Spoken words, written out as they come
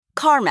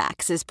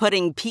CarMax is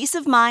putting peace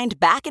of mind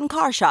back in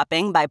car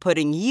shopping by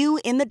putting you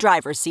in the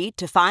driver's seat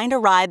to find a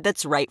ride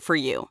that's right for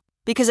you.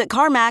 Because at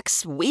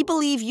CarMax, we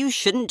believe you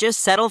shouldn't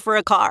just settle for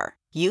a car.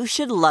 You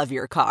should love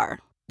your car.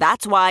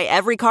 That's why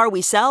every car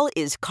we sell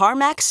is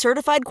CarMax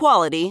certified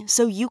quality,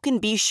 so you can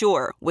be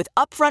sure with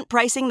upfront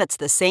pricing that's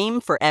the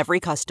same for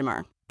every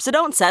customer. So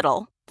don't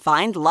settle.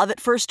 Find love at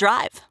first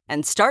drive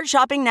and start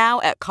shopping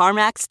now at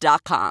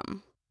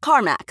CarMax.com.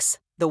 CarMax,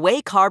 the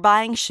way car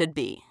buying should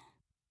be.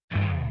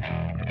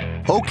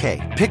 Okay,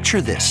 picture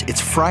this.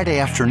 It's Friday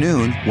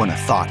afternoon when a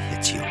thought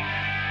hits you.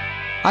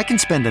 I can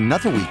spend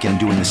another weekend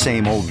doing the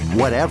same old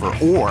whatever,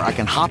 or I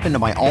can hop into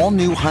my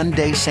all-new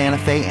Hyundai Santa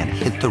Fe and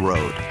hit the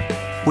road.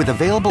 With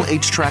available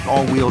H-Track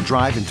all-wheel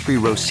drive and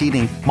 3-row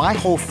seating, my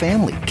whole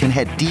family can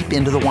head deep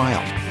into the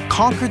wild.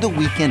 Conquer the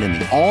weekend in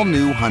the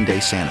all-new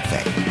Hyundai Santa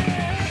Fe.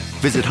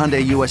 Visit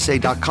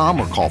HyundaiUSA.com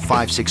or call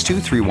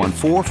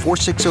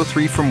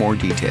 562-314-4603 for more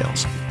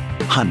details.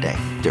 Hyundai,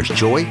 there's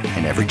joy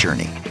in every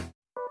journey.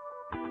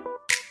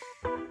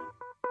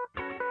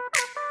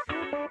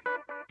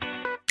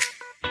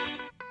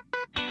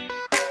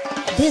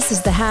 This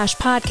is the Hash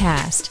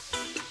Podcast.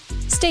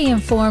 Stay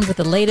informed with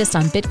the latest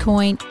on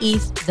Bitcoin,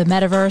 ETH, the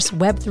metaverse,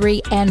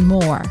 Web3, and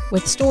more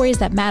with stories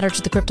that matter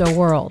to the crypto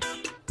world.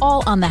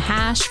 All on the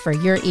Hash for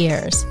your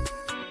ears.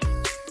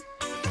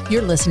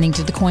 You're listening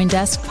to the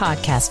CoinDesk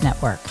Podcast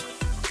Network.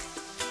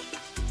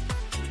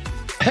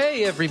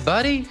 Hey,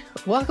 everybody.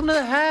 Welcome to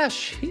the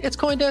Hash. It's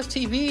CoinDesk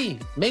TV.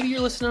 Maybe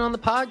you're listening on the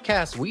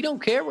podcast. We don't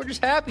care. We're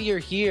just happy you're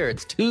here.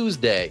 It's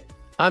Tuesday.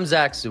 I'm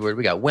Zach Seward.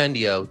 We got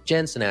Wendy O,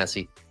 Jen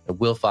Sanasi, and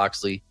Will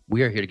Foxley.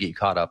 We are here to get you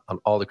caught up on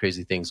all the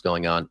crazy things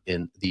going on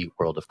in the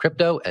world of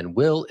crypto. And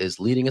Will is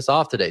leading us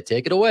off today.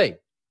 Take it away.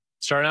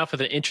 Starting off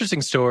with an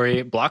interesting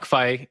story,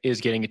 BlockFi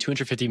is getting a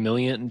 $250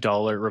 million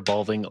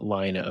revolving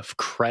line of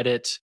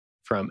credit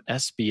from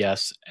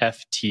SBS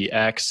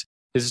FTX.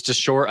 This is to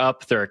shore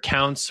up their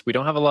accounts. We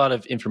don't have a lot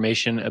of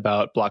information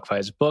about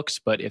BlockFi's books,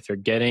 but if they're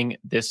getting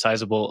this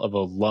sizable of a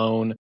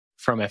loan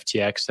from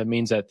FTX, that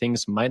means that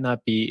things might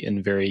not be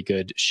in very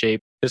good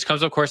shape. This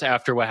comes, of course,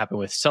 after what happened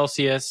with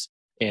Celsius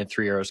and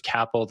Three Arrows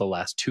Capital the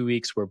last 2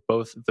 weeks, where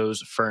both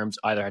those firms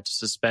either had to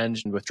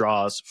suspend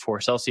withdrawals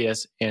for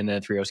Celsius, and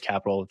then Three Arrows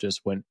Capital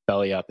just went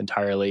belly up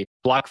entirely.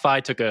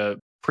 BlockFi took a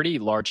pretty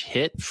large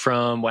hit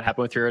from what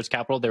happened with Three Arrows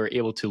Capital. They were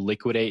able to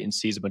liquidate and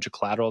seize a bunch of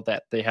collateral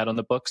that they had on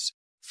the books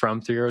from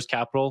Three Arrows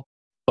Capital.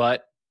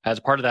 But as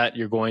part of that,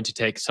 you're going to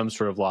take some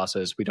sort of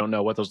losses. We don't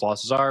know what those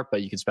losses are,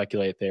 but you can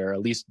speculate they are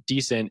at least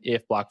decent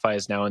if BlockFi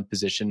is now in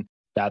position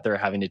that they're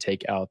having to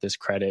take out this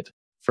credit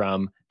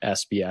from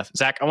SBF.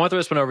 Zach, I want to throw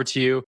this one over to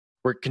you.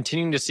 We're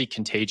continuing to see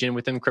contagion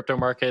within crypto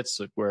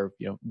markets where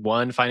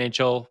one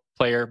financial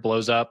player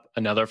blows up,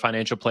 another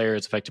financial player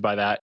is affected by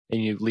that,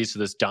 and it leads to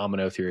this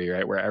domino theory,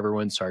 right, where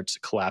everyone starts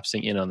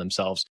collapsing in on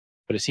themselves.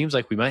 But it seems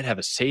like we might have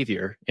a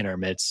savior in our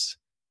midst.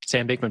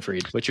 Sam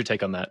Bankman-Fried, what's your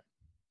take on that?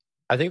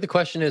 I think the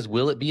question is,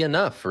 will it be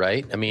enough,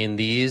 right? I mean,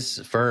 these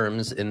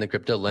firms in the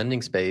crypto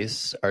lending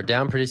space are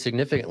down pretty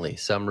significantly.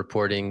 Some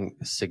reporting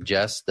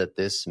suggests that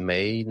this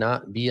may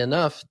not be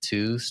enough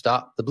to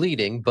stop the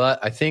bleeding. But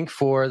I think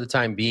for the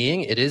time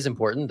being, it is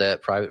important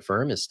that private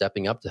firm is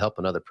stepping up to help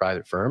another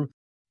private firm.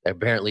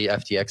 Apparently,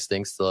 FTX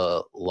thinks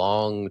the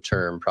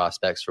long-term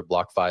prospects for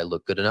BlockFi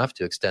look good enough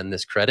to extend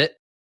this credit,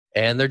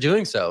 and they're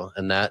doing so.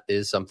 And that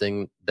is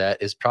something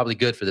that is probably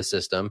good for the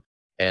system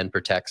and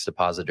protects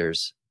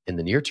depositors in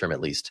the near term,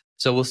 at least.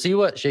 So we'll see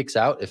what shakes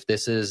out, if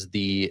this is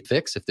the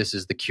fix, if this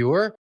is the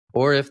cure,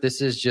 or if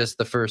this is just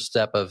the first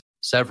step of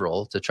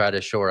several to try to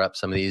shore up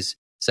some of these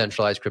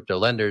centralized crypto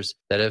lenders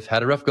that have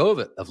had a rough go of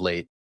it of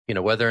late.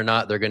 Whether or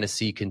not they're going to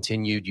see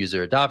continued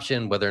user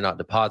adoption, whether or not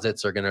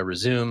deposits are going to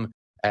resume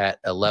at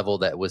a level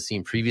that was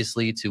seen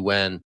previously to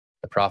when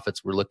the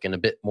profits were looking a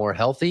bit more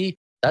healthy,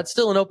 that's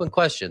still an open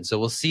question. So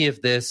we'll see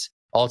if this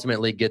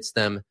ultimately gets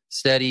them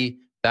steady,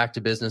 back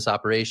to business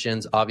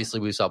operations. Obviously,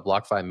 we saw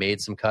BlockFi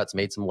made some cuts,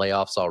 made some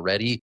layoffs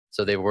already.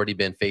 So they've already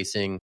been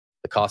facing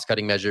the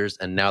cost-cutting measures,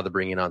 and now they're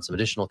bringing on some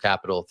additional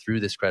capital through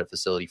this credit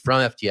facility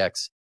from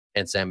FTX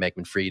and Sam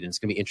Bankman-Fried. And it's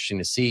going to be interesting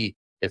to see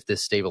if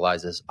this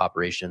stabilizes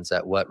operations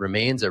at what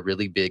remains a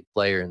really big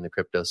player in the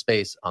crypto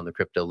space on the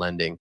crypto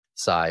lending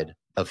side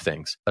of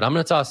things. But I'm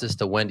going to toss this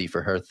to Wendy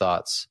for her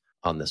thoughts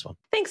on this one.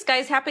 Thanks,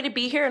 guys. Happy to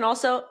be here. And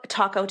also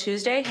Taco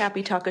Tuesday.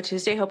 Happy Taco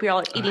Tuesday. Hope you're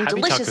all eating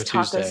delicious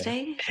tacos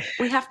today.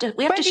 We have to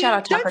shout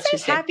out Taco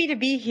Tuesday. Happy to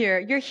be here.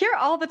 You're here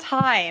all the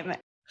time.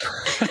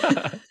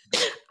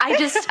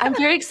 I'm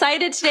very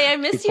excited today. I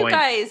miss you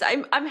guys.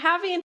 I'm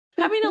having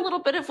a little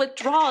bit of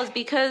withdrawals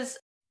because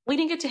we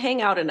didn't get to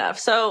hang out enough.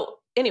 So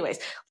anyways,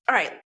 all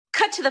right,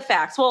 cut to the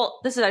facts. Well,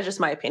 this is just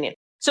my opinion.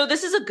 So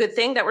this is a good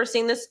thing that we're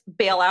seeing this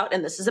bailout,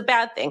 and this is a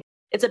bad thing.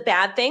 It's a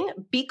bad thing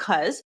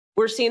because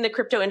we're seeing the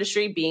crypto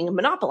industry being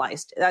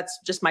monopolized. That's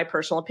just my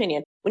personal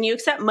opinion. When you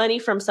accept money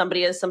from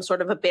somebody as some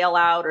sort of a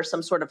bailout or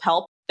some sort of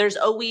help, there's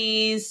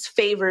always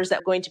favors that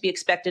are going to be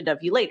expected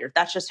of you later.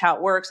 That's just how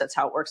it works. That's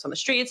how it works on the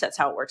streets. That's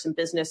how it works in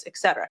business,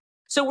 etc.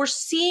 So we're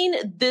seeing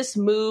this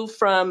move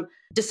from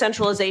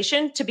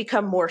decentralization to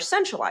become more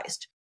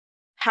centralized.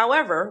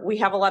 However, we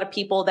have a lot of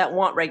people that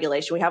want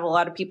regulation. We have a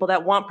lot of people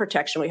that want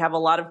protection. We have a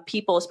lot of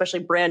people, especially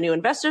brand new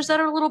investors,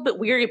 that are a little bit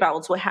weary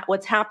about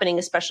what's happening,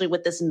 especially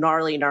with this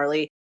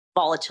gnarly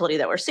volatility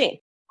that we're seeing.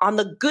 On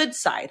the good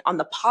side, on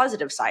the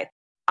positive side,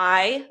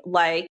 I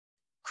like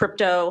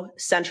crypto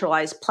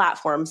centralized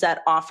platforms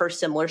that offer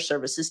similar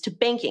services to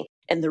banking.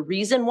 And the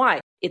reason why,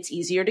 it's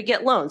easier to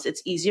get loans.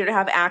 It's easier to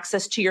have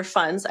access to your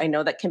funds. I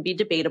know that can be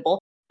debatable,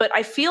 but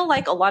I feel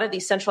like a lot of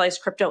these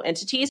centralized crypto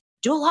entities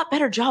do a lot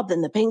better job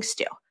than the banks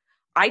do.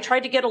 I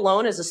tried to get a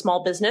loan as a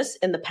small business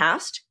in the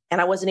past, and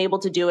I wasn't able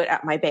to do it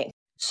at my bank.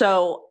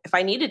 So if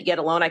I needed to get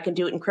a loan, I can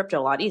do it in crypto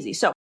a lot easy.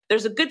 So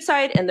there's a good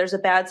side and there's a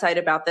bad side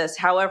about this.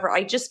 However,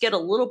 I just get a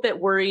little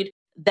bit worried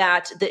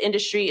that the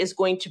industry is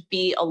going to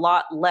be a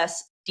lot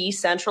less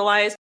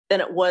decentralized than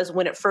it was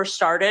when it first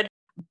started.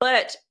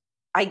 But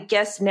I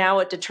guess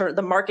now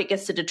the market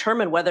gets to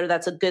determine whether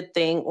that's a good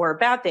thing or a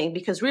bad thing,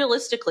 because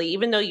realistically,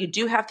 even though you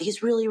do have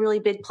these really, really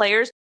big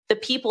players, the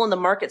people in the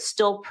market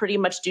still pretty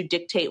much do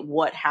dictate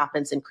what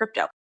happens in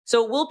crypto.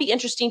 So it will be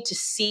interesting to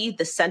see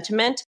the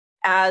sentiment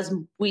as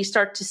we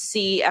start to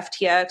see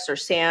FTX or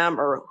SAM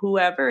or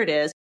whoever it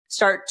is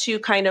start to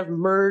kind of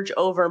merge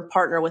over and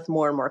partner with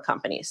more and more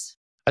companies.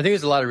 I think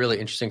there's a lot of really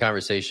interesting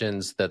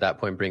conversations that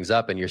point brings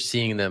up, and you're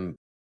seeing them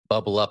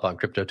bubble up on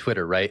crypto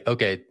Twitter, right?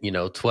 Okay,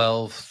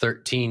 12,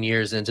 13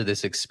 years into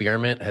this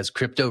experiment, has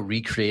crypto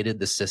recreated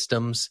the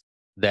systems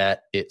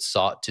that it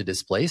sought to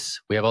displace?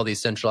 We have all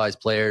these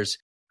centralized players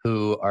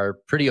who are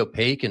pretty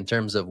opaque in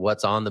terms of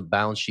what's on the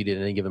balance sheet at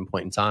any given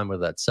point in time,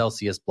 whether that's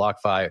Celsius,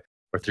 BlockFi,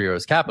 or Three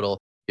Arrows Capital.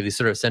 You have these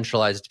sort of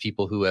centralized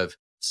people who have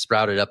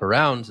sprouted up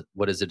around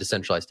what is a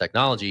decentralized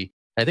technology.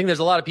 And I think there's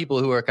a lot of people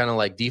who are kind of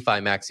like DeFi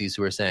maxis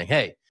who are saying,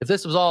 hey, if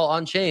this was all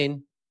on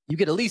chain, you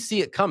could at least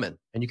see it coming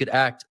and you could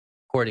act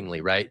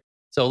accordingly, right?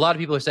 So a lot of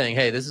people are saying,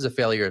 hey, this is a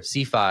failure of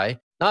CeFi,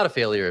 not a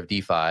failure of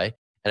DeFi.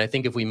 And I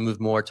think if we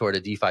move more toward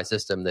a DeFi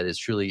system that is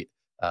truly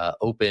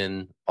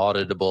open,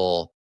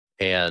 auditable,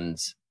 and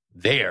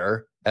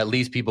at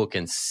least people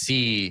can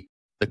see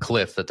the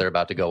cliff that they're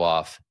about to go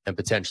off and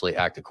potentially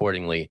act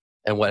accordingly.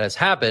 And what has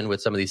happened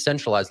with some of these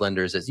centralized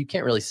lenders is you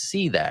can't really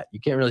see that. You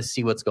can't really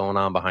see what's going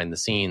on behind the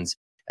scenes.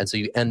 And so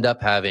you end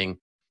up having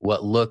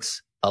what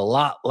looks a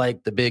lot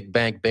like the big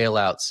bank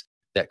bailouts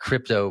that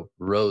crypto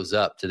rose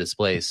up to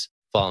displace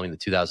following the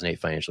 2008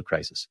 financial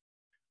crisis.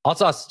 I'll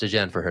toss to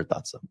Jen for her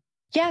thoughts, though.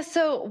 Yeah,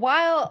 so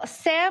while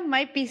Sam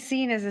might be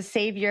seen as a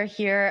savior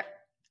here,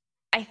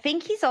 I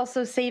think he's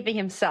also saving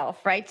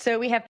himself, right? So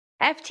we have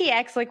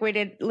FTX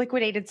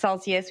liquidated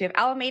Celsius. We have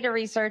Alameda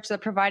Research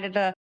that provided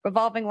a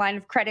revolving line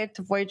of credit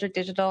to Voyager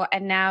Digital,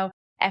 and now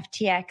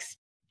FTX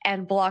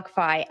and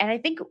BlockFi. And I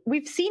think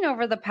we've seen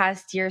over the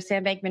past year,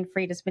 Sam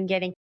Bankman-Fried has been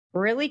getting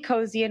really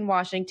cozy in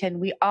Washington.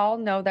 We all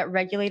know that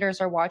regulators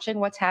are watching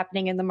what's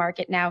happening in the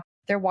market now.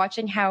 They're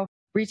watching how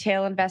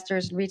retail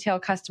investors and retail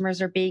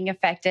customers are being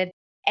affected.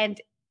 And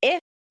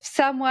if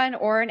someone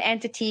or an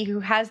entity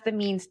who has the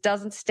means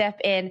doesn't step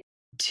in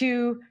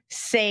to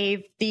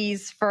save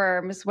these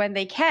firms when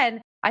they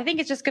can, I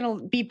think it's just going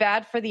to be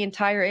bad for the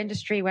entire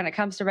industry when it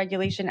comes to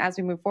regulation as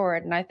we move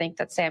forward. And I think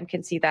that Sam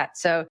can see that.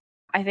 So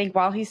I think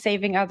while he's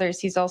saving others,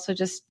 he's also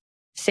just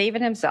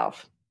saving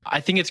himself.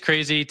 I think it's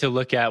crazy to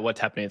look at what's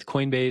happening with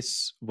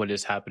Coinbase, what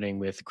is happening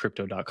with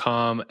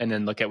Crypto.com, and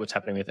then look at what's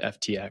happening with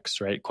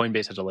FTX, right?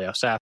 Coinbase had to lay off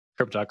staff.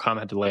 Crypto.com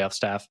had to lay off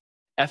staff.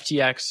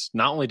 FTX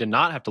not only did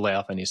not have to lay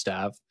off any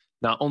staff,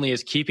 not only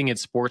is keeping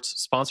its sports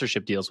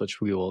sponsorship deals, which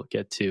we will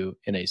get to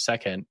in a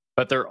second,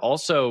 but they're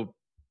also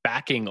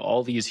backing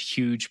all these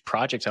huge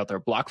projects out there.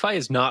 BlockFi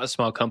is not a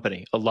small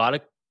company. A lot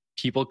of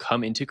people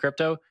come into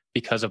crypto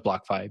because of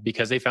BlockFi,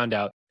 because they found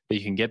out that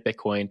you can get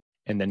Bitcoin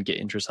and then get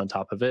interest on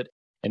top of it.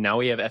 And now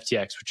we have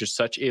FTX, which is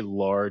such a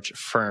large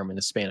firm. In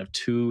the span of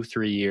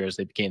 2-3 years,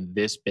 they became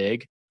this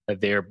big that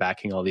they're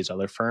backing all these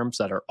other firms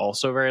that are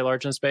also very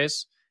large in the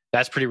space.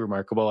 That's pretty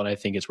remarkable, and I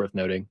think it's worth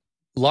noting.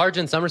 Large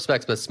in some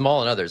respects, but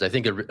small in others. I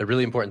think a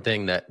really important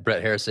thing that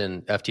Brett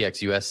Harrison,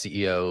 FTX US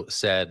CEO,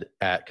 said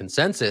at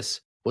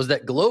Consensus was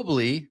that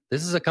globally,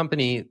 this is a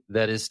company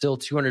that is still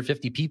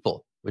 250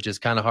 people, which is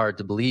kind of hard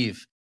to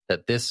believe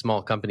that this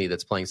small company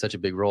that's playing such a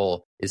big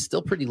role is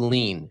still pretty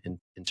lean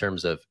in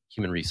terms of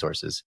human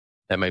resources.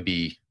 That might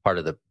be part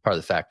of the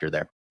factor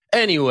there.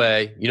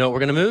 Anyway, you know what we're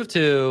going to move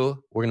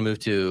to? We're going to move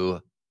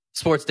to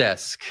Sports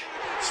Desk.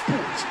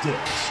 Sports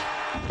Desk.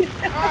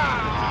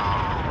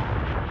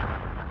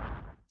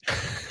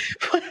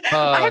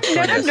 I've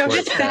never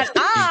noticed that.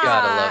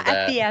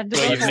 At the end.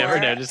 Well, you've never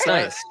noticed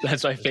that.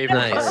 That's my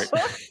favorite part.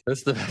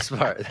 That's the best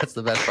part. That's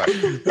the best part.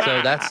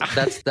 So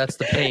that's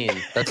the pain.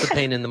 That's the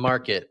pain in the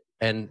market.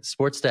 And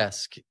Sports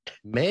Desk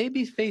may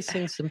be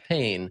facing some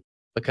pain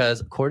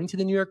because, according to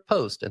the New York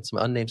Post and some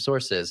unnamed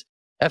sources,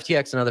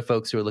 FTX and other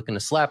folks who are looking to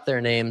slap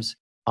their names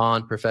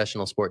on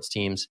professional sports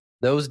teams,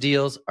 those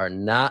deals are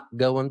not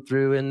going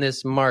through in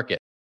this market.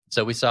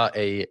 So we saw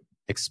a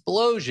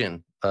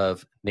explosion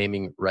of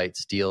naming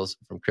rights deals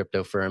from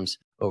crypto firms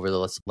over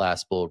the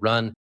last bull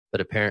run,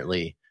 but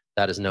apparently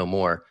that is no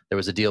more. There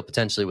was a deal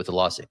potentially with the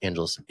Los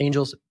Angeles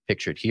Angels,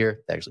 pictured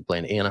here. They actually play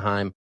in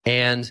Anaheim.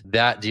 And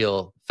that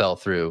deal fell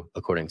through,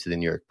 according to the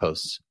New York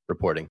Post's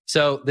reporting.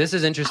 So this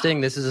is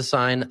interesting. This is a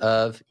sign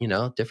of,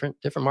 different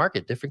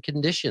market, different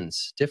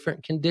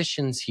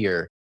conditions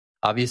here.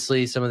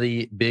 Obviously, some of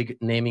the big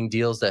naming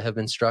deals that have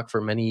been struck for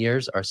many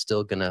years are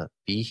still going to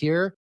be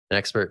here. An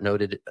expert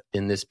noted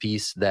in this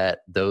piece that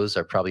those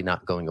are probably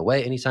not going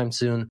away anytime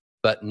soon.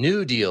 But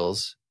new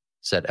deals,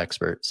 said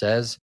expert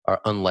says, are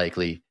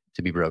unlikely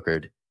to be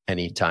brokered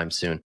anytime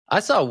soon. I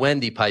saw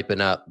Wendy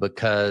piping up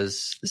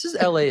because this is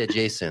LA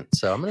adjacent.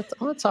 So I'm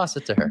gonna toss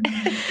it to her.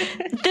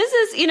 This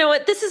is, you know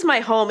what? This is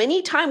my home.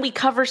 Anytime we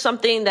cover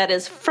something that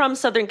is from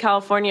Southern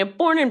California,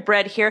 born and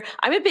bred here,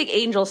 I'm a big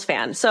Angels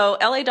fan. So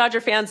LA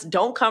Dodger fans,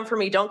 don't come for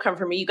me. Don't come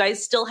for me. You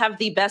guys still have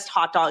the best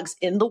hot dogs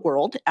in the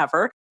world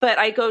ever. But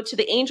I go to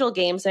the Angel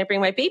games and I bring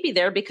my baby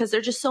there because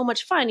they're just so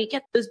much fun. You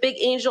get those big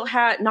Angel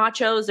hat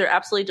nachos. They're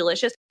absolutely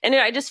delicious. And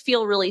I just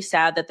feel really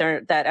sad that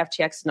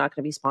FTX is not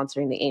going to be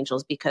sponsoring the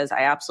Angels because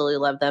I absolutely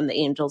love them. The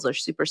Angels are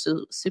super,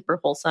 super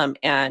wholesome,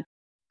 and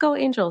go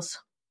Angels.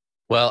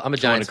 Well, I'm a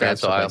Giants fan,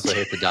 so I also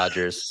hate the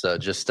Dodgers. So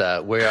just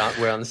we're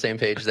on the same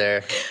page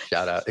there.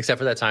 Shout out, except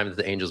for that time that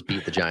the Angels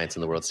beat the Giants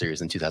in the World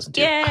Series in 2002.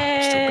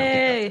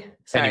 Yay!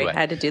 Sorry, anyway, I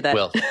had to do that.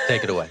 Will,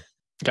 take it away.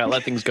 Gotta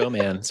let things go,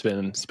 man. It's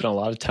been a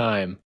lot of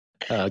time.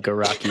 Go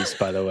Rockies,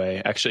 by the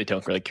way. Actually,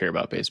 don't really care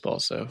about baseball,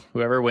 so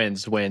whoever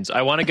wins.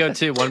 I want to go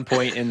to one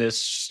point in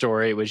this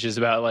story, which is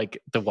about like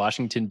the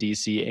Washington,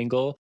 D.C.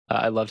 angle.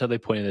 I loved how they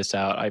pointed this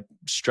out. I'm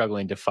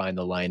struggling to find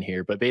the line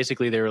here, but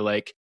basically they were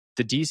like,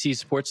 the DC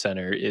Sports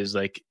Center is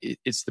like,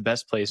 it's the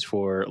best place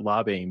for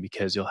lobbying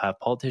because you'll have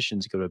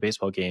politicians go to a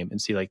baseball game and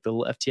see like the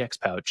little FTX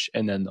pouch,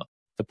 and then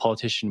the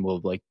politician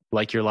will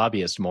like your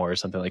lobbyist more or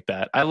something like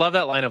that. I love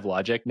that line of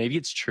logic. Maybe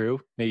it's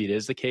true. Maybe it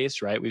is the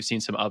case, right? We've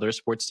seen some other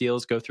sports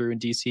deals go through in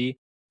DC,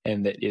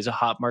 and that is a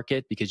hot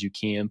market because you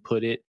can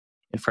put it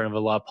in front of a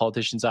lot of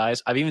politicians'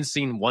 eyes. I've even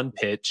seen one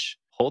pitch.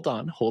 Hold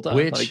on.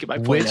 Which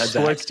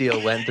sports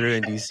deal went through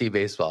in DC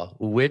baseball?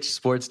 Which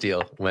sports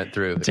deal went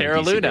through? Terra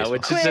Luna, baseball?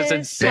 which is just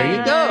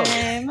insane.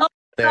 There you go.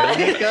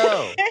 There you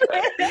go.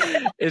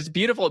 It's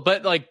beautiful.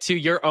 But like, to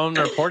your own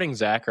reporting,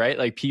 Zach, right?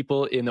 Like,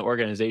 people in the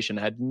organization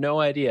had no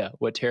idea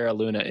what Terra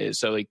Luna is.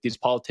 So like, these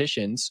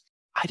politicians,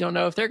 I don't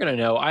know if they're going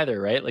to know either,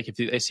 right? Like, if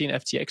they see an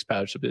FTX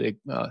pouch, they'll be like,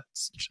 oh,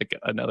 it's just like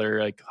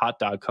another like hot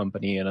dog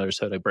company, another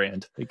soda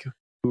brand. Like,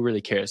 who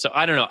really cares? So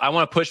I don't know. I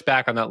want to push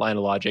back on that line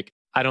of logic.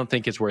 I don't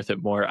think it's worth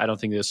it more. I don't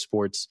think the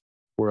sports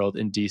world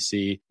in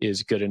DC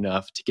is good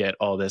enough to get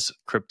all this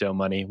crypto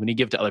money. When you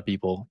give it to other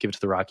people, give it to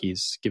the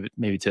Rockies, give it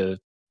maybe to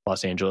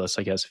Los Angeles,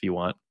 I guess, if you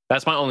want.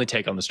 That's my only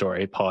take on the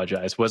story. I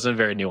apologize. Wasn't a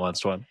very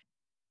nuanced one.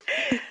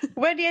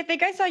 Wendy, I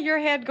think I saw your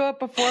hand go up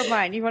before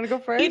mine. You want to go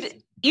first?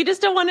 You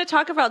just don't want to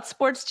talk about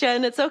sports,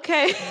 Jen. It's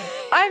okay.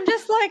 I'm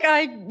just like,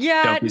 I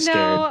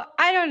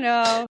don't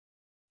know.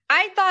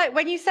 I thought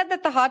when you said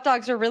that the hot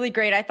dogs are really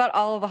great, I thought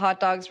all of the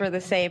hot dogs were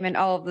the same in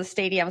all of the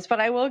stadiums.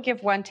 But I will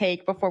give one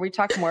take before we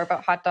talk more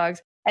about hot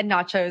dogs and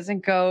nachos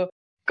and go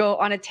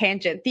on a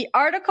tangent. The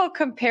article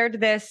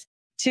compared this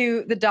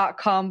to the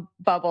 .com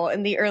bubble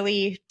in the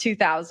early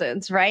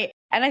 2000s, right?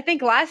 And I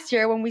think last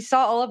year when we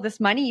saw all of this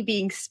money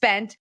being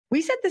spent,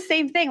 we said the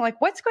same thing. Like,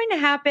 what's going to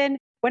happen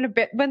when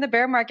the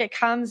bear market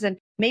comes and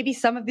maybe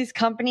some of these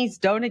companies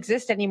don't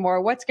exist anymore?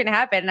 What's going to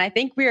happen? And I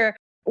think we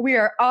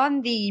are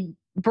on the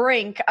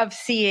brink of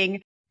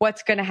seeing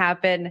what's going to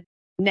happen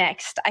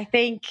next. I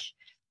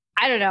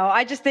don't know.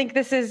 I just think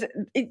this is,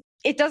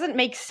 it doesn't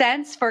make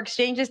sense for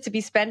exchanges to be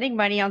spending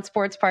money on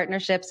sports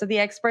partnerships. So the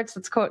experts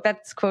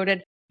that's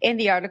quoted in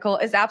the article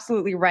is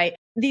absolutely right.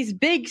 These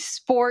big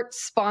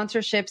sports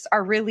sponsorships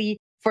are really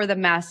for the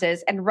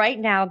masses. And right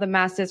now the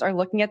masses are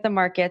looking at the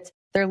markets.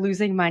 They're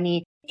losing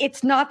money.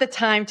 It's not the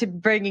time to be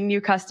bringing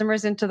new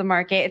customers into the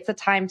market. It's the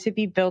time to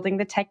be building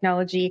the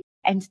technology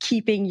and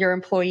keeping your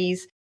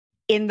employees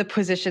in the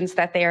positions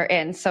that they are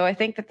in. So I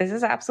think that this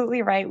is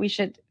absolutely right. We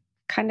should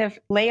kind of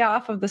lay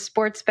off of the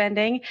sports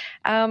spending.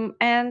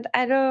 And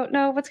I don't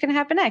know what's going to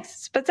happen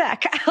next. But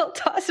Zach, I'll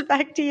toss it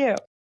back to you.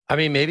 I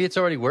mean, maybe it's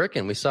already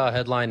working. We saw a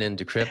headline in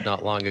Decrypt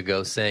not long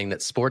ago saying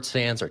that sports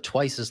fans are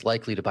twice as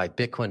likely to buy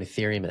Bitcoin,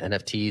 Ethereum, and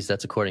NFTs.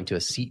 That's according to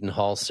a Seton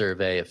Hall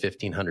survey of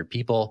 1,500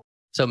 people.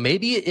 So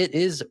maybe it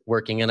is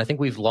working. And I think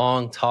we've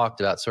long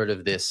talked about sort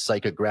of this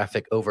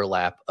psychographic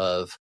overlap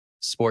of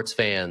sports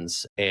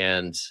fans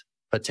and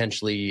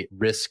potentially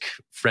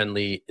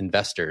risk-friendly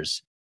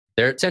investors.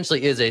 There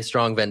essentially is a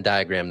strong Venn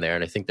diagram there,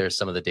 and I think there's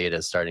some of the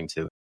data starting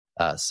to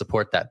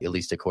support that, at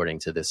least according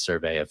to this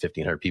survey of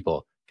 1,500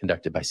 people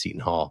conducted by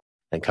Seton Hall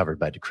and covered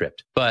by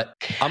Decrypt. But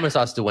I'm going to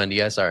toss to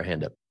Wendy. I saw her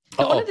hand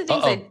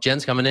up.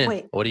 Jen's coming in.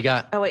 Wait. What do you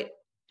got? Oh, wait.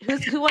 Who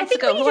wants to go? I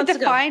think we need to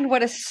define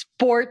what a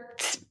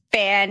sports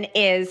fan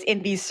is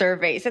in these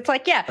surveys. It's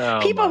like,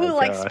 people who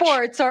like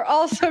sports are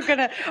also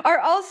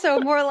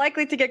more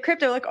likely to get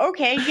crypto. Like,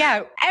 okay,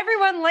 yeah,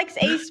 everyone likes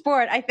a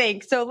sport, I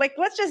think. So like,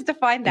 let's just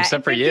define that.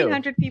 Except for you.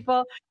 1,500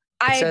 people.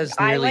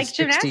 I like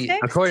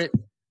gymnastics.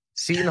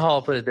 Seton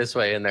Hall put it this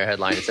way in their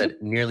headline. It said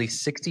nearly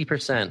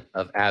 60%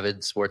 of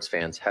avid sports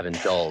fans have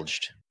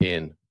indulged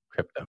in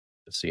crypto.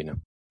 Just so you know.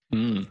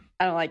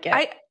 I don't like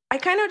it. I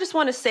kind of just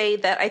want to say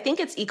that I think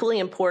it's equally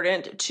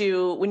important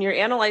to, when you're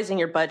analyzing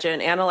your budget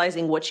and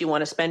analyzing what you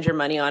want to spend your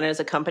money on as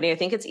a company, I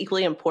think it's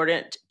equally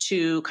important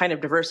to kind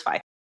of diversify.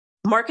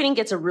 Marketing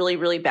gets a really,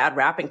 really bad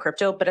rap in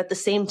crypto, but at the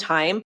same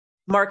time,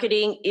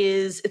 marketing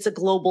it's a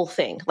global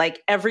thing.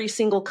 Like every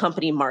single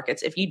company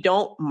markets. If you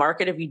don't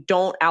market, if you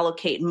don't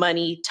allocate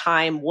money,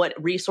 time, what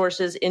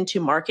resources into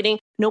marketing,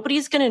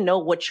 nobody's going to know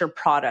what your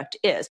product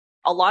is.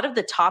 A lot of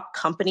the top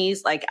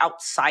companies, like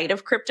outside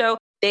of crypto,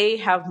 they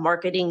have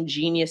marketing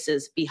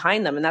geniuses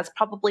behind them. And that's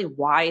probably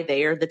why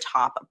they are the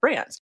top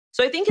brands.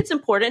 So I think it's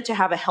important to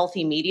have a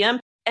healthy medium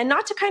and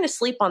not to kind of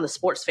sleep on the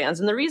sports fans.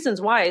 And the reasons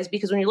why is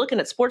because when you're looking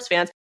at sports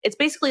fans, it's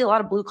basically a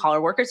lot of blue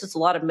collar workers. It's a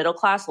lot of middle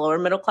class, lower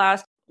middle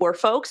class, poor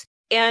folks.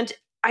 And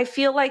I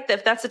feel like that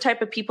if that's the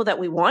type of people that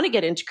we want to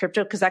get into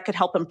crypto, because that could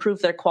help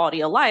improve their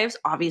quality of lives,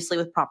 obviously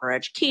with proper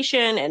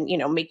education and,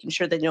 making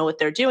sure they know what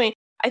they're doing.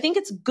 I think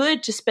it's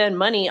good to spend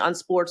money on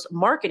sports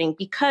marketing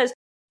because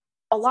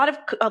a lot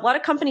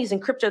of companies in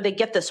crypto, they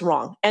get this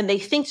wrong and they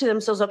think to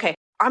themselves, okay,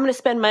 I'm going to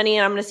spend money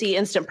and I'm going to see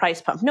instant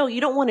price pump. No,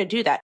 you don't want to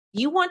do that.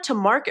 You want to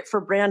market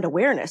for brand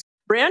awareness.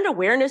 Brand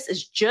awareness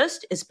is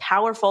just as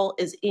powerful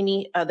as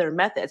any other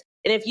methods.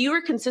 And if you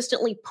are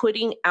consistently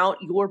putting out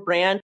your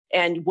brand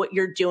and what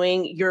you're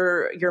doing,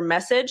 your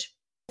message,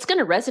 it's going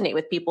to resonate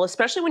with people,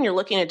 especially when you're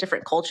looking at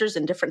different cultures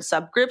and different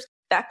subgroups.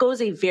 That goes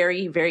a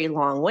very, very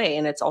long way.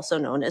 And it's also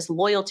known as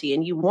loyalty.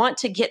 And you want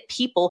to get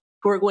people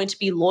who are going to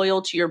be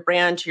loyal to your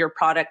brand, to your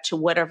product, to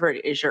whatever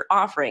it is you're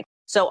offering.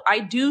 So I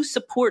do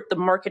support the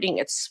marketing.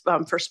 It's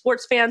for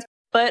sports fans,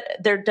 but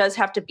there does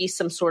have to be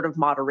some sort of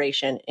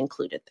moderation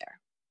included there.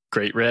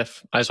 Great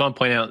riff. I just want to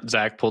point out,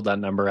 Zach pulled that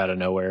number out of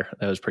nowhere.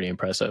 That was pretty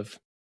impressive.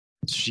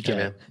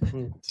 Really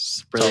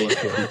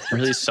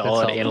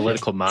solid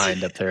analytical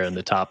mind up there in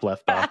the top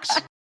left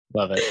box.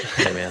 Love it.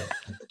 Yeah,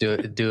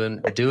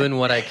 man. Doing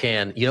what I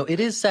can. It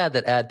is sad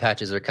that ad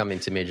patches are coming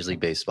to Major League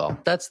Baseball.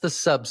 That's the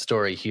sub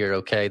story here,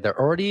 okay? They're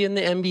already in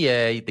the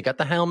NBA. They got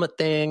the helmet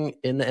thing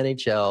in the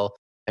NHL.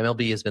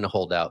 MLB has been a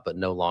holdout, but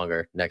no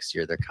longer. Next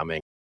year, they're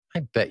coming.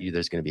 I bet you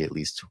there's going to be at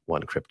least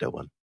one crypto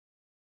one.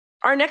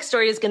 Our next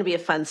story is going to be a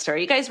fun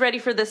story. You guys ready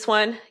for this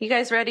one? You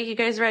guys ready?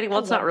 Well,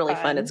 it's not really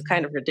fun. It's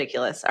kind of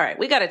ridiculous. All right.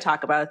 We got to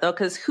talk about it, though,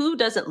 because who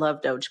doesn't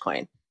love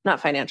Dogecoin? Not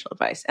financial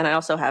advice. And I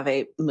also have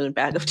a moon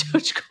bag of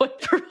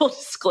Dogecoin for full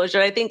disclosure.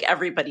 I think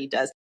everybody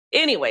does.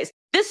 Anyways,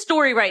 this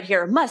story right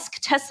here, Musk,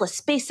 Tesla,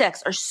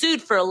 SpaceX are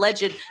sued for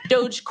alleged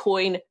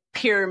Dogecoin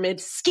pyramid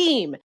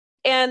scheme.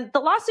 And the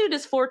lawsuit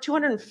is for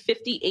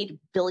 $258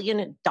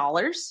 billion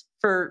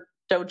for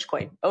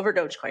Dogecoin, over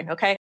Dogecoin.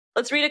 Okay.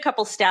 Let's read a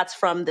couple stats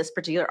from this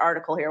particular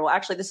article here. Well,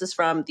 actually, this is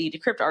from the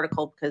Decrypt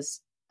article because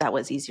that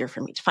was easier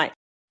for me to find.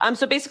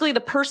 So basically,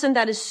 the person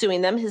that is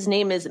suing them, his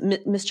name is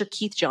Mr.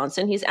 Keith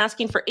Johnson. He's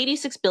asking for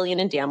 $86 billion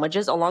in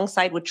damages,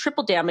 alongside with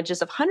triple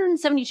damages of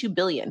 $172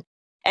 billion.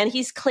 And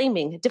he's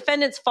claiming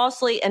defendants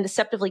falsely and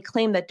deceptively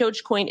claim that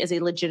Dogecoin is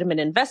a legitimate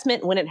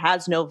investment when it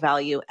has no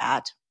value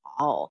at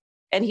all.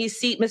 And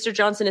Mr.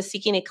 Johnson is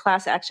seeking a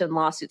class action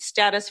lawsuit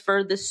status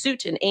for the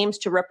suit and aims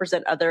to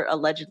represent other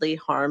allegedly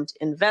harmed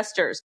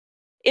investors.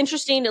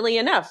 Interestingly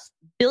enough,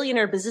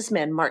 billionaire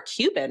businessman Mark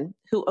Cuban,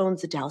 who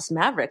owns the Dallas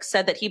Mavericks,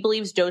 said that he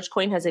believes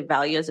Dogecoin has a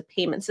value as a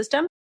payment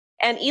system.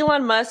 And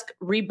Elon Musk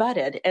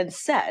rebutted and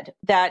said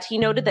that he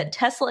noted that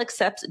Tesla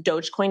accepts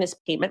Dogecoin as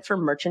payment for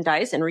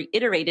merchandise and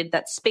reiterated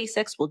that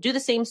SpaceX will do the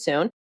same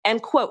soon.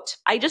 And quote,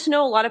 I just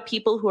know a lot of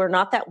people who are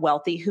not that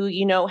wealthy who,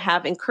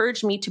 have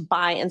encouraged me to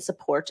buy and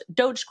support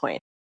Dogecoin.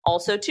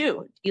 Also,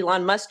 too,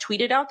 Elon Musk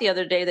tweeted out the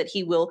other day that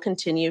he will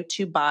continue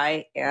to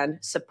buy and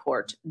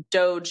support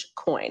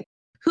Dogecoin.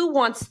 Who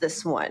wants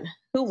this one?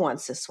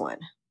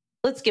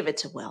 Let's give it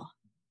to Will.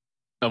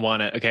 I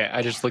want it. Okay,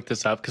 I just looked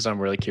this up because I'm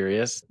really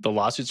curious. The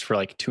lawsuit's for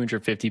like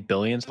 $250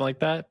 billion, something like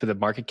that. But the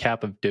market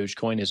cap of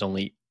Dogecoin is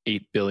only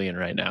 $8 billion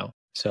right now.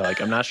 So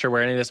I'm not sure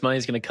where any of this money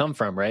is going to come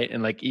from, right?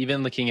 And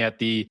even looking at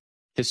the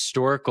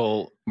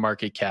historical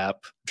market cap,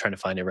 I'm trying to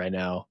find it right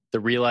now.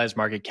 The realized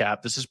market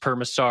cap, this is per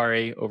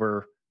Messari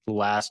over the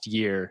last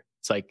year.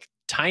 It's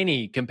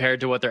tiny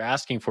compared to what they're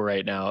asking for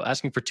right now,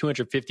 asking for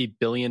 $250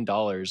 billion.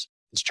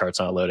 This chart's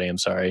not loading. I'm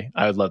sorry.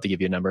 I would love to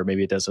give you a number.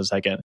 Maybe it does in a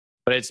second.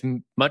 But it's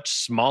much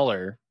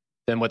smaller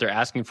than what they're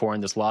asking for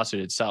in this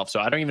lawsuit itself. So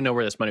I don't even know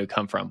where this money would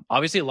come from.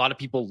 Obviously, a lot of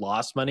people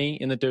lost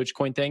money in the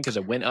Dogecoin thing because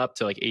it went up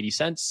to 80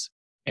 cents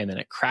and then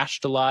it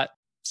crashed a lot.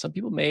 Some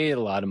people made a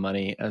lot of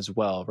money as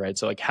well, right?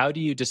 So how do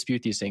you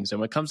dispute these things? And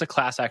when it comes to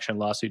class action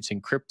lawsuits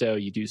in crypto,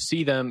 you do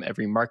see them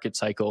every market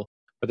cycle,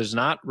 but there's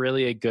not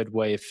really a good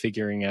way of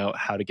figuring out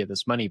how to get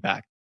this money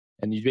back.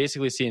 And you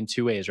basically see it in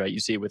two ways, right? You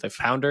see it with the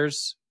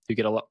founders who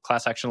get a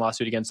class action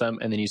lawsuit against them.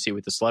 And then you see it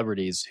with the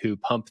celebrities who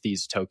pump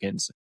these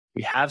tokens.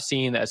 We have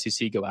seen the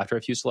SEC go after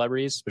a few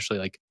celebrities,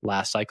 especially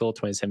last cycle,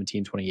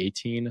 2017,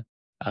 2018.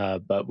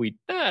 But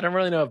I don't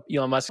really know if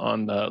Elon Musk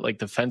on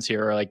the fence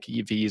here, or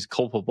if he's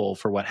culpable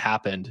for what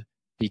happened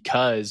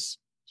because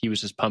he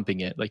was just pumping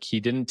it. He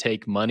didn't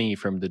take money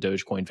from the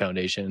Dogecoin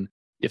Foundation,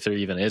 if there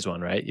even is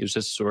one, right? He was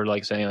just sort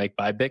of saying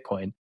buy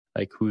Bitcoin.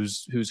 Like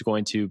who's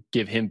going to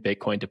give him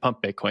Bitcoin to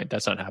pump Bitcoin?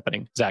 That's not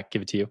happening. Zach,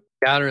 give it to you.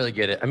 Yeah, I don't really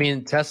get it. I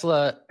mean,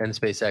 Tesla and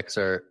SpaceX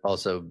are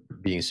also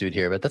being sued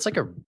here, but that's like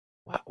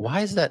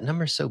why is that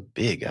number so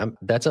big?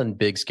 That's a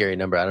big, scary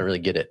number. I don't really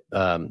get it.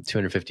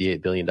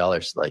 $258 billion.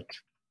 Like,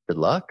 good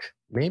luck,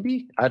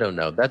 maybe? I don't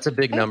know. That's a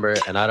big number,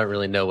 and I don't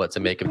really know what to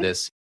make of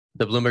this.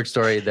 The Bloomberg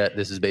story that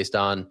this is based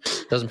on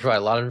doesn't provide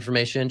a lot of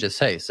information. Just,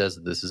 hey, says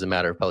that this is a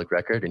matter of public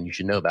record, and you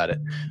should know about it.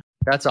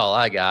 That's all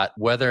I got.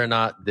 Whether or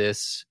not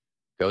this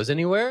goes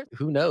anywhere,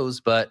 who knows?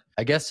 But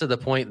I guess to the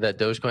point that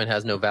Dogecoin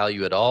has no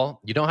value at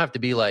all, you don't have to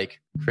be like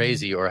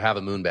crazy or have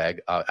a moon bag.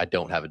 I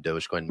don't have a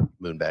Dogecoin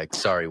moon bag.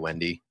 Sorry,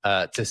 Wendy.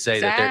 To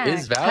say Zach, that there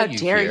is value.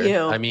 How dare here. you?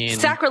 I mean,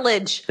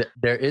 sacrilege.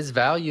 There is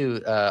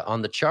value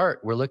on the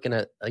chart. We're looking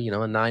at a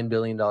 $9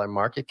 billion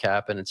market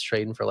cap, and it's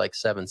trading for like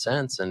 7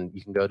 cents. And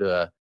you can go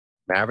to a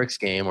Mavericks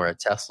game or a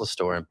Tesla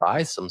store and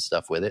buy some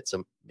stuff with it.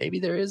 So maybe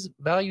there is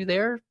value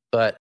there,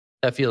 but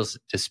that feels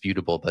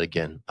disputable. But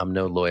again, I'm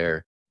no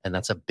lawyer, and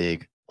that's a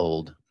big,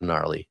 old,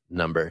 gnarly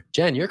number.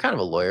 Jen, you're kind of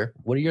a lawyer.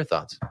 What are your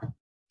thoughts?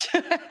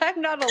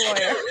 I'm not a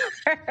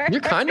lawyer.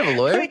 You're kind of a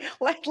lawyer.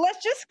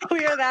 Let's just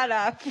clear that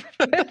up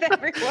with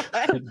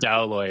everyone.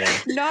 Dow lawyer.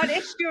 Not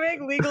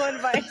issuing legal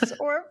advice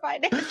or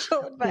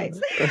financial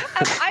advice.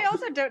 I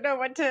also don't know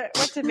what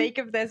to make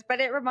of this, but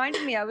it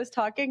reminded me, I was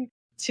talking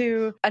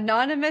to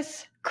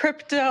anonymous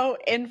crypto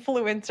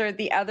influencer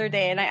the other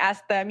day, and I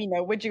asked them,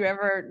 would you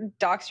ever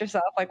dox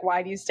yourself? Like,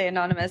 why do you stay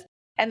anonymous?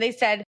 And they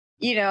said,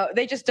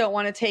 they just don't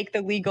want to take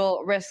the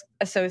legal risk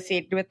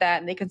associated with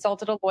that. And they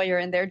consulted a lawyer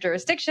in their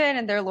jurisdiction,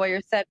 and their lawyer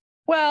said,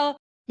 well,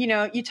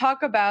 you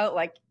talk about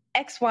like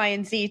X, Y,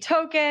 and Z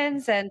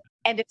tokens, and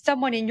if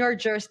someone in your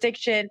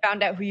jurisdiction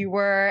found out who you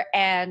were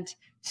and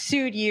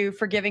sued you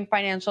for giving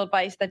financial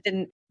advice that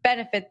didn't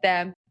benefit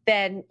them,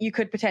 then you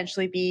could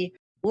potentially be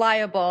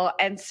liable.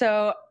 And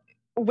so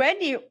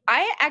Wendy,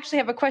 I actually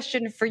have a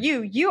question for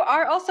you. You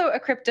are also a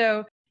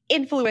crypto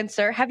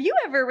influencer. Have you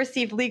ever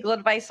received legal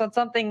advice on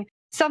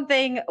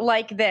something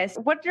like this?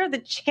 What are the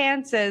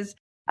chances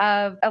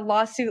of a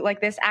lawsuit like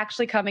this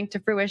actually coming to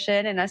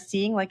fruition and us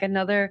seeing like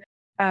another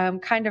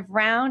kind of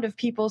round of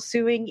people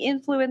suing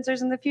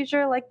influencers in the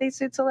future like they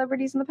sued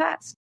celebrities in the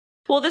past?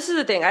 Well, this is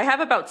the thing. I have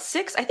about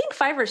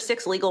 5 or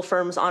 6 legal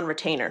firms on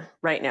retainer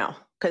right now,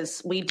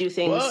 because we do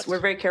things. What? We're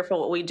very careful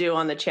what we do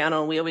on the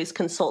channel. We always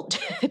consult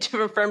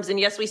different firms. And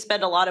yes, we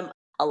spend a lot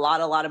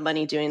of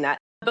money doing that.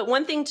 But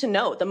one thing to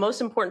note, the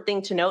most important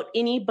thing to note,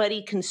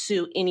 anybody can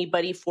sue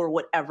anybody for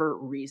whatever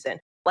reason.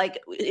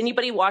 Like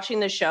anybody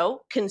watching the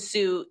show can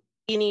sue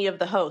any of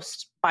the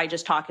hosts by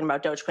just talking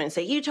about Dogecoin and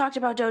say, you talked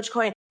about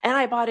Dogecoin and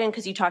I bought in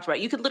because you talked about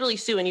it. You could literally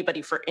sue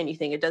anybody for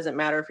anything. It doesn't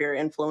matter if you're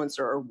an influencer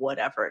or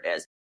whatever it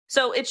is.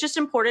 So it's just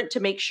important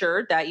to make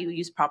sure that you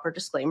use proper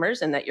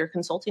disclaimers and that you're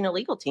consulting a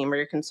legal team or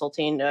you're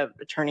consulting an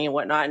attorney and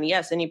whatnot. And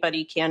yes,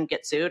 anybody can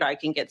get sued. I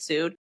can get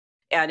sued.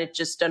 And it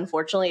just,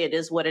 unfortunately, it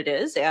is what it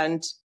is.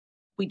 And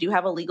we do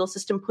have a legal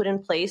system put in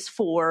place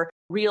for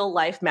real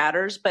life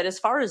matters. But as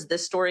far as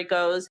this story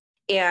goes,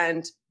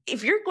 and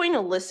if you're going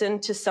to listen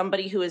to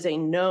somebody who is a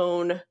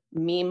known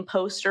meme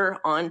poster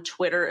on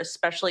Twitter,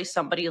 especially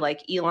somebody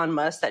like Elon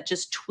Musk that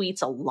just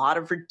tweets a lot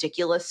of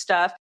ridiculous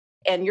stuff,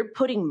 and you're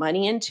putting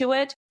money into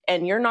it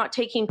and you're not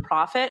taking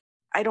profit,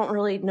 I don't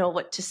really know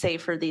what to say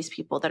for these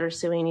people that are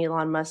suing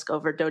Elon Musk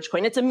over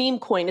Dogecoin. It's a meme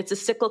coin. It's a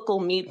cyclical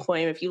meme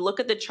coin. If you look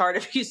at the chart,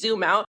 if you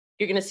zoom out,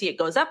 you're going to see it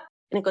goes up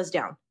and it goes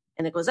down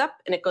and it goes up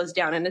and it goes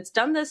down. And it's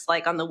done this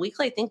like on the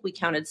weekly. I think we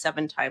counted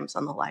 7 times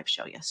on the live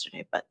show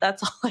yesterday, but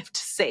that's all I have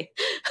to say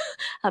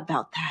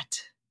about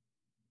that.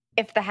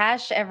 If the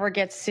hash ever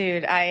gets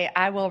sued,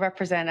 I will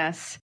represent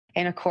us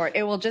in a court.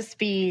 It will just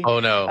be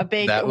a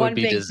big one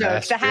big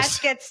joke. The hash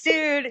gets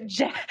sued.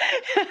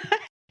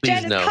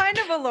 Jen is kind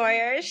of a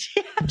lawyer.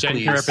 Jen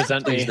can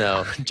represent me.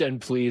 No. Jen,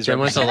 please. Jen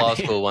went to law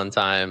school one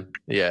time.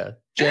 Yeah.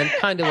 Jen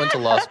kind of went to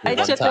law school I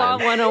one took time. Law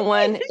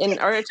 101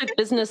 I took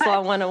Business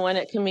Law 101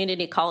 at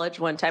community college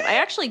one time. I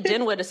actually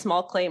did win a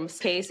small claims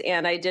case,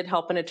 and I did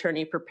help an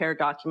attorney prepare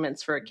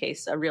documents for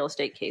a real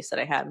estate case that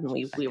I had, and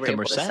we were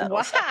able to settle.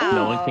 Wow.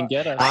 No one can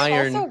get us.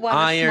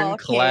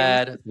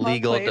 Ironclad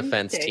legal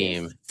defense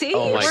team. See?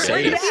 Oh my We're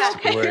goodness.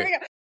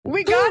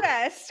 We got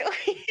us.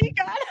 We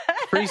got us.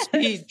 Free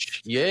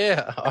speech.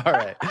 Yeah. All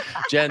right.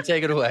 Jen,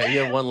 take it away. You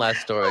have one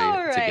last story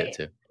to get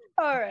to.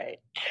 All right.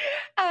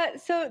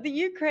 So the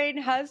Ukraine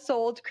has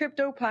sold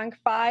CryptoPunk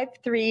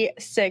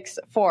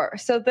 5364.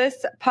 So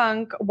this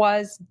punk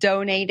was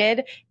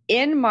donated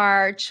in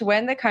March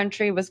when the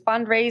country was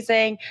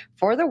fundraising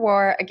for the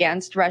war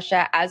against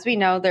Russia. As we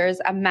know, there's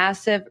a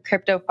massive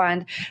crypto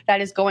fund that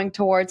is going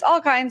towards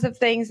all kinds of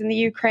things in the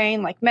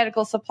Ukraine, like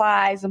medical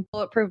supplies and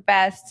bulletproof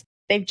vests.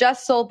 They've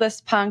just sold this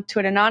punk to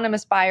an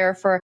anonymous buyer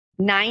for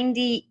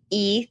 90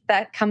 ETH.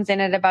 That comes in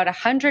at about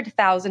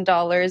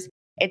 $100,000.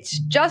 It's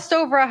just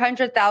over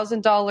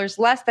 $100,000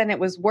 less than it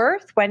was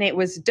worth when it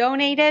was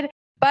donated.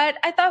 But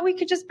I thought we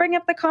could just bring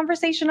up the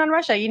conversation on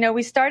Russia. You know,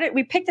 we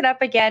picked it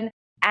up again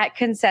at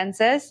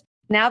Consensus.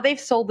 Now they've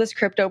sold this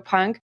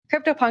CryptoPunk.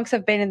 CryptoPunks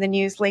have been in the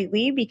news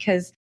lately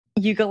because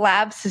Yuga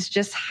Labs has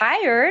just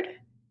hired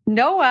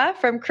Noah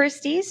from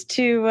Christie's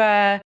to,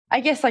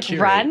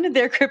 run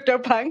their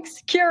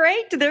CryptoPunks,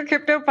 curate their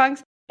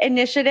CryptoPunks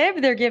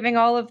initiative. They're giving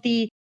all of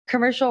the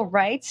commercial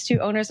rights to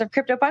owners of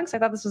CryptoPunks. I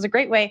thought this was a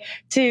great way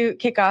to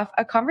kick off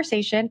a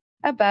conversation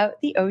about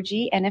the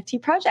OG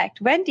NFT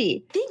project.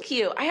 Wendy. Thank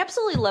you. I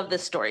absolutely love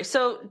this story.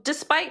 So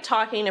despite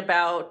talking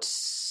about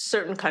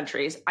certain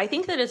countries, I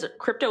think that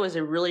crypto is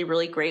a really,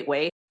 really great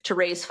way to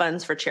raise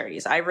funds for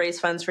charities. I've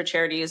raised funds for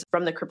charities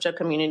from the crypto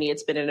community.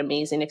 It's been an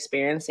amazing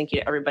experience. Thank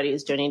you to everybody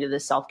who's donating to the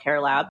Self-Care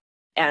Lab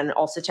and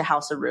also to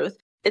House of Ruth.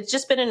 It's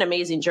just been an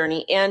amazing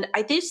journey. And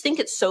I just think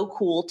it's so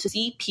cool to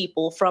see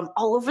people from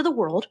all over the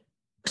world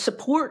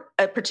support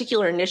a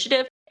particular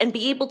initiative and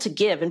be able to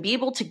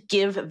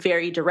give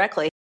very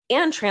directly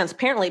and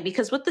transparently,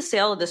 because with the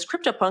sale of this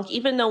CryptoPunk,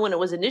 even though when it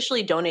was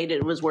initially donated,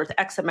 it was worth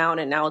X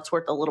amount and now it's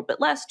worth a little bit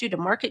less due to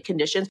market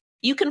conditions,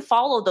 you can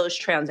follow those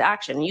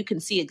transactions. You can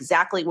see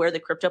exactly where the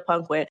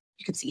CryptoPunk went.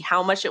 You can see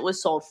how much it was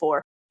sold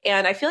for.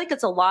 And I feel like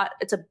it's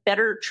a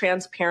better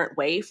transparent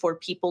way for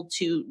people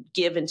to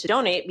give and to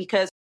donate,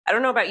 because I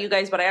don't know about you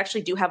guys, but I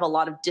actually do have a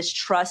lot of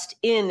distrust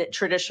in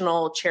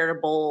traditional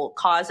charitable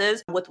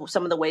causes with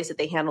some of the ways that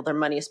they handle their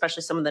money,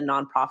 especially some of the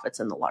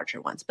nonprofits and the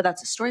larger ones. But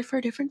that's a story for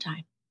a different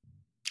time.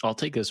 I'll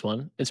take this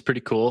one. It's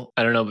pretty cool.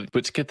 I don't know, but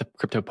let's get the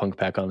CryptoPunk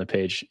back on the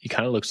page. He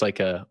kind of looks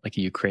like a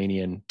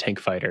Ukrainian tank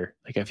fighter.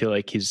 Like, I feel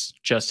like he's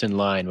just in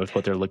line with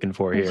what they're looking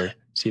for here.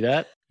 See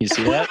that? You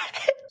see that?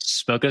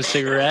 Smoking a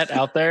cigarette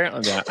out there?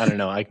 I don't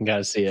know. I can kind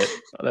of see it.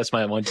 That's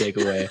my one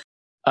takeaway.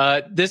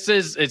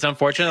 It's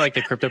unfortunate, like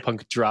the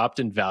CryptoPunk dropped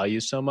in value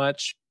so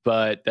much,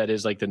 but that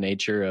is like the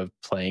nature of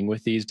playing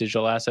with these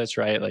digital assets,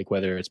 right? Like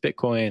whether it's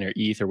Bitcoin or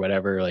ETH or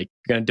whatever, like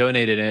you're going to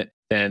donate in it.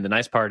 Then the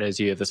nice part is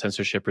you have the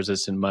censorship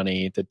resistant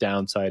money. The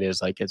downside is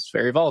like it's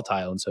very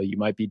volatile. And so you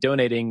might be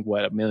donating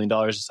 $1 million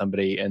to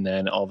somebody, and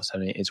then all of a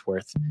sudden it's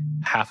worth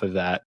half of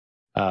that.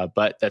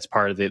 But that's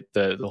part of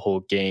the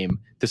whole game.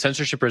 The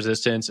censorship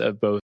resistance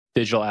of both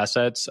digital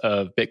assets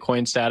of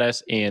Bitcoin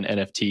status and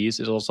NFTs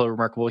is also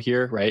remarkable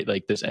here, right?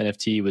 Like this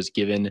NFT was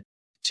given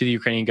to the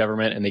Ukrainian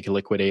government and they could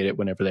liquidate it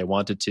whenever they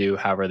wanted to,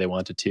 however they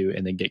wanted to,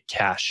 and then get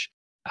cash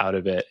out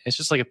of it. It's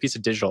just like a piece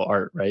of digital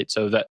art, right?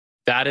 So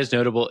that is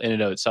notable in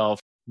and of itself.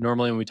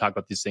 Normally when we talk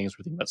about these things,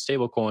 we're thinking about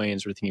stable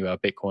coins, we're thinking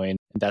about Bitcoin,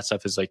 and that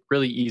stuff is like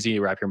really easy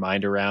to wrap your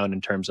mind around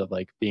in terms of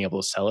like being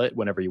able to sell it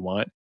whenever you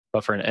want.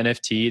 But for an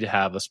NFT to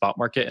have a spot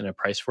market and a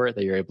price for it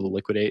that you're able to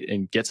liquidate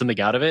and get something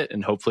out of it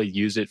and hopefully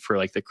use it for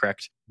like the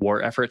correct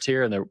war efforts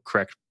here and the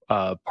correct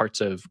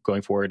parts of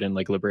going forward and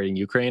like liberating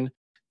Ukraine,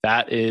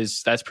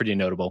 that's pretty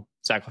notable.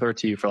 Zach, I'll throw it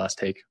to you for last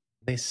take.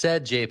 They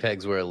said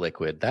JPEGs were a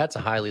liquid. That's a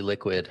highly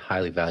liquid,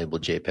 highly valuable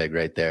JPEG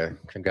right there.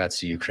 Congrats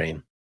to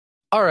Ukraine.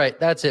 All right,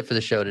 that's it for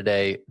the show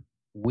today.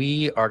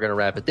 We are going to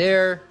wrap it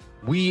there.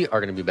 We are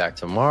going to be back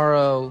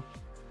tomorrow.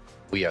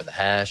 We are The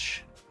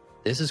Hash.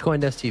 This is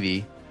CoinDesk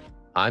TV.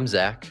 I'm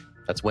Zach.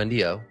 That's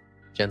Wendy O,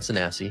 Jen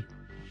Sanasi,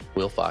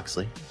 Will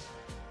Foxley.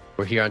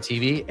 We're here on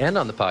TV and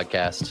on the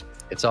podcast.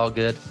 It's all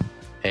good,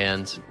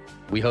 and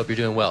we hope you're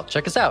doing well.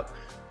 Check us out.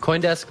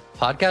 CoinDesk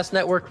Podcast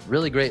Network,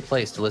 really great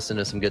place to listen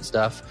to some good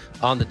stuff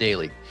on the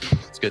daily.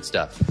 It's good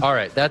stuff. All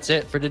right, that's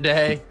it for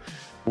today.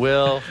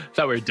 Will. I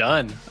thought we were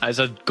done. I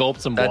just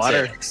gulped some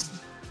water.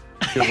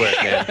 Good work,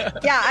 man.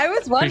 Yeah, I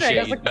was wondering.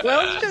 I was like,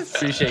 Will's just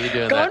appreciate you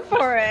doing going that.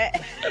 for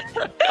it.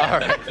 All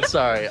right.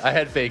 Sorry. I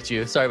had faked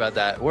you. Sorry about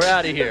that. We're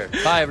out of here.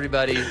 Bye,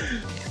 everybody.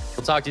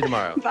 We'll talk to you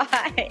tomorrow.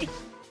 Bye.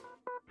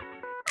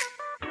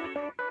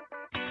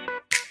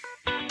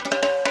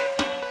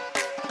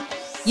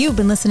 You've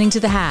been listening to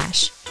The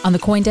Hash on the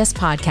CoinDesk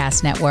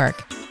Podcast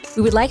Network.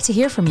 We would like to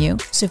hear from you,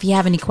 so if you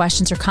have any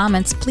questions or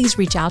comments, please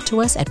reach out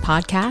to us at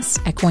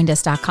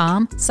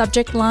podcasts@coindesk.com,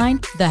 subject line,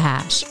 The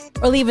Hash,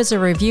 or leave us a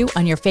review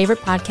on your favorite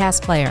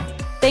podcast player.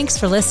 Thanks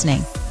for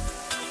listening.